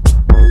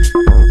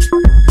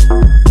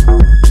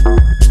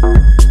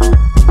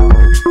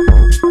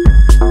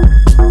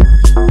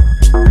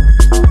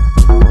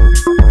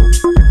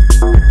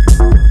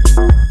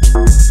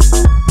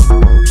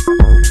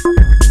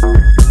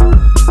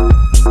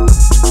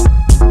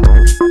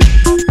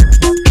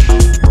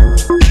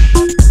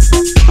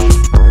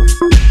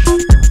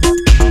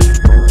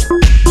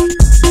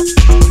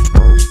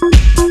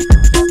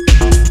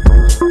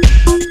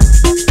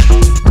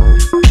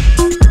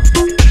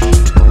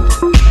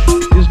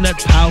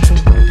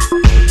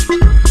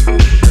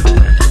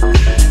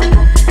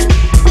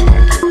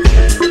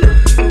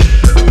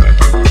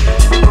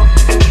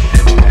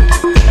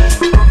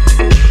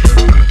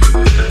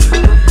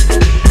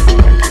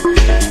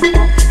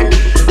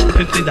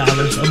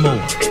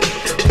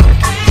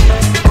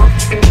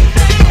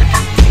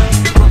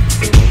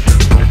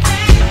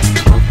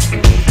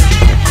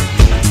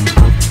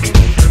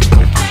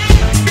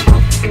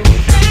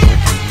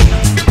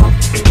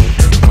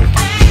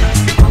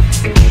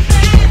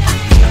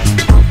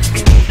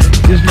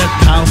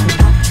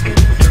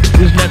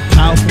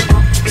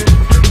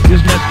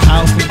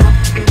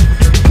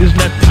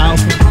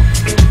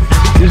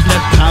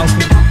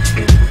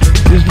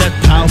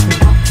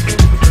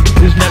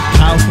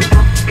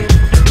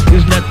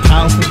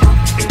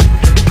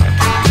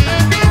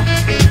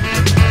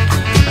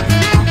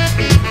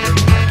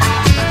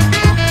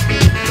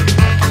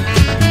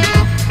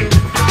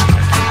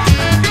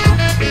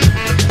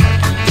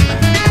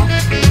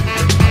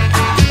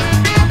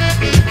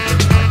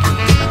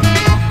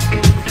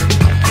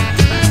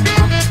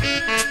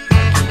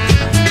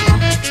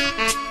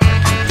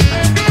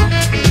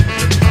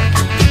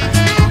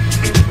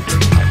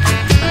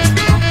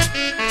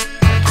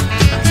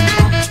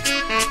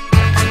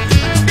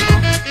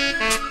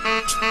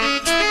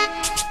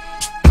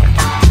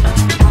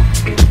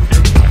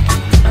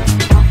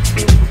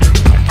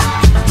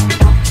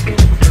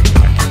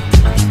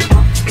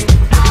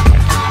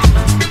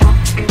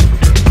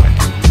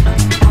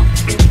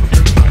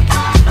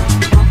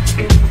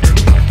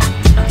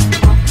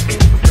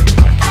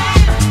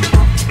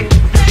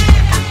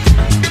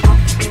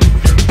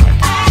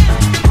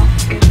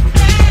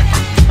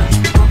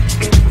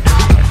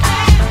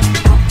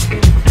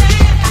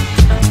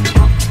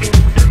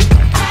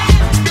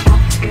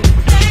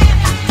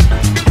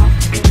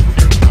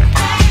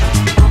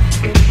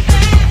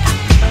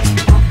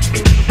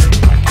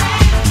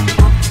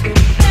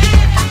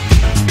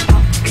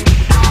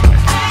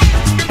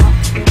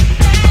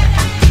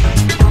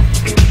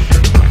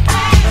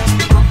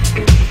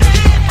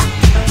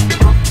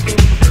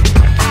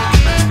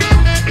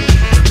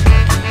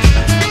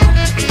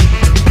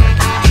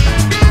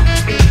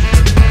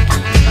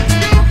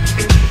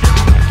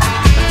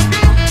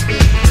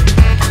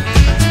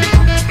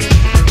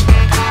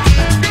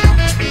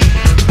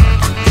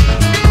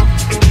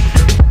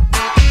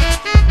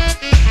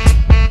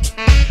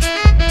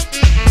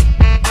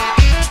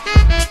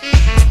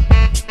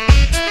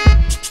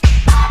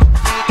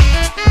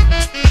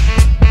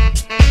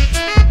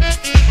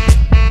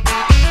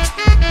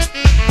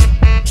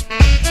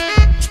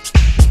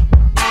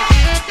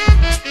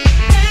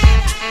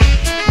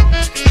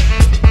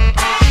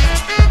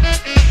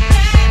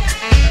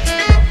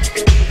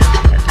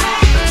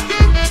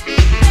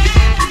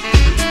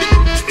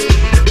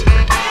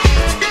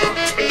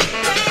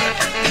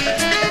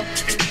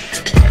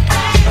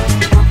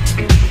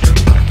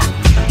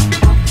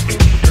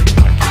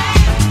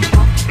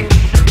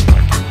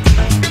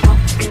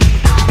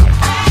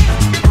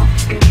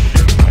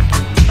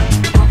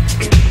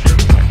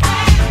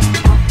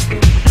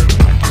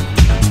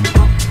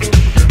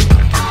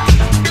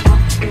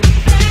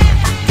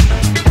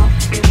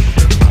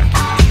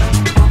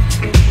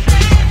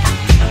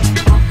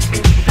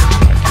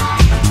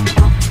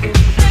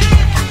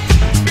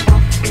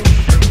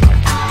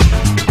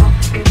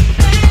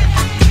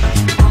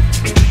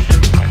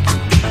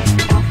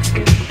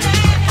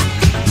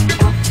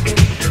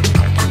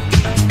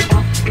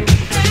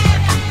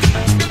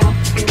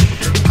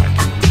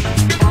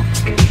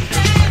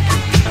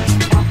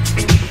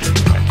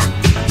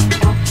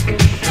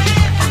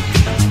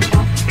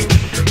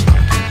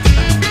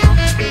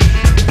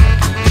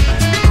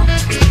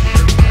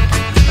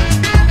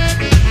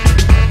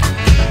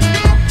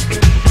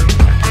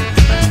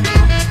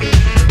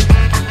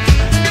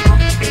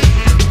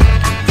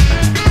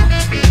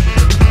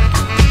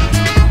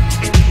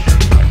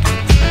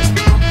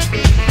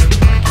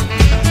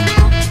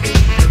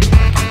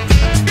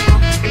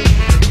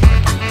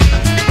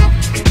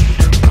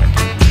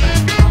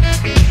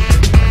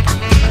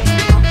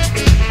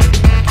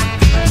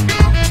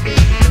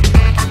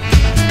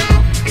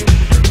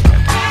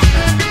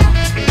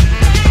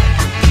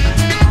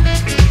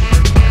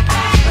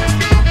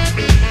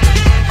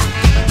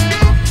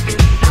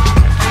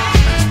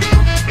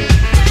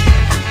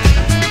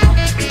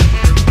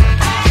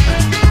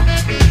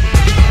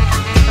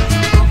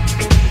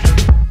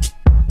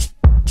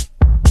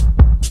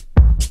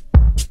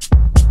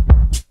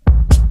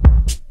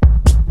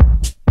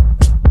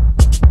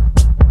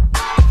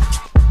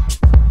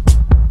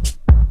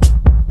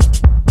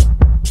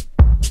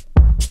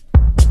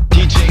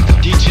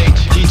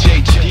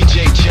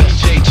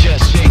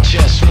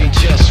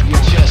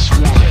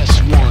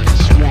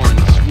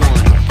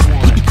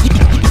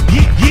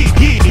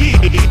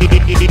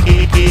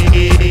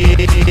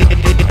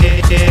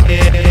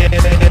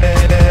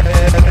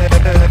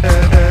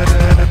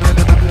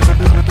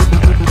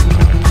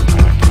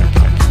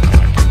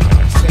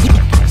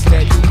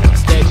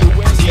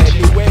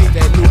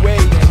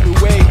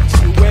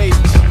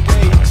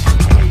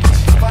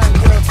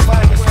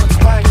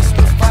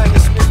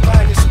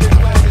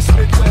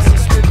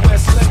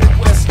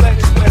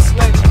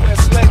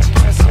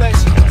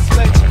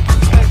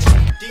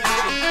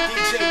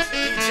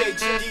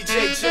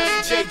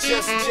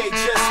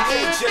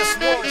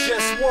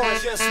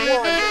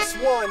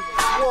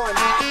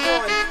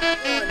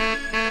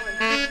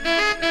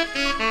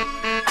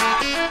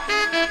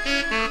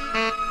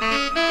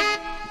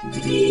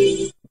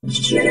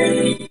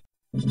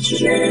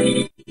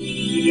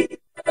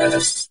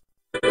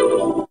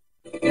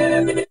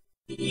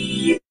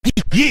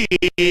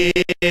 Yeah.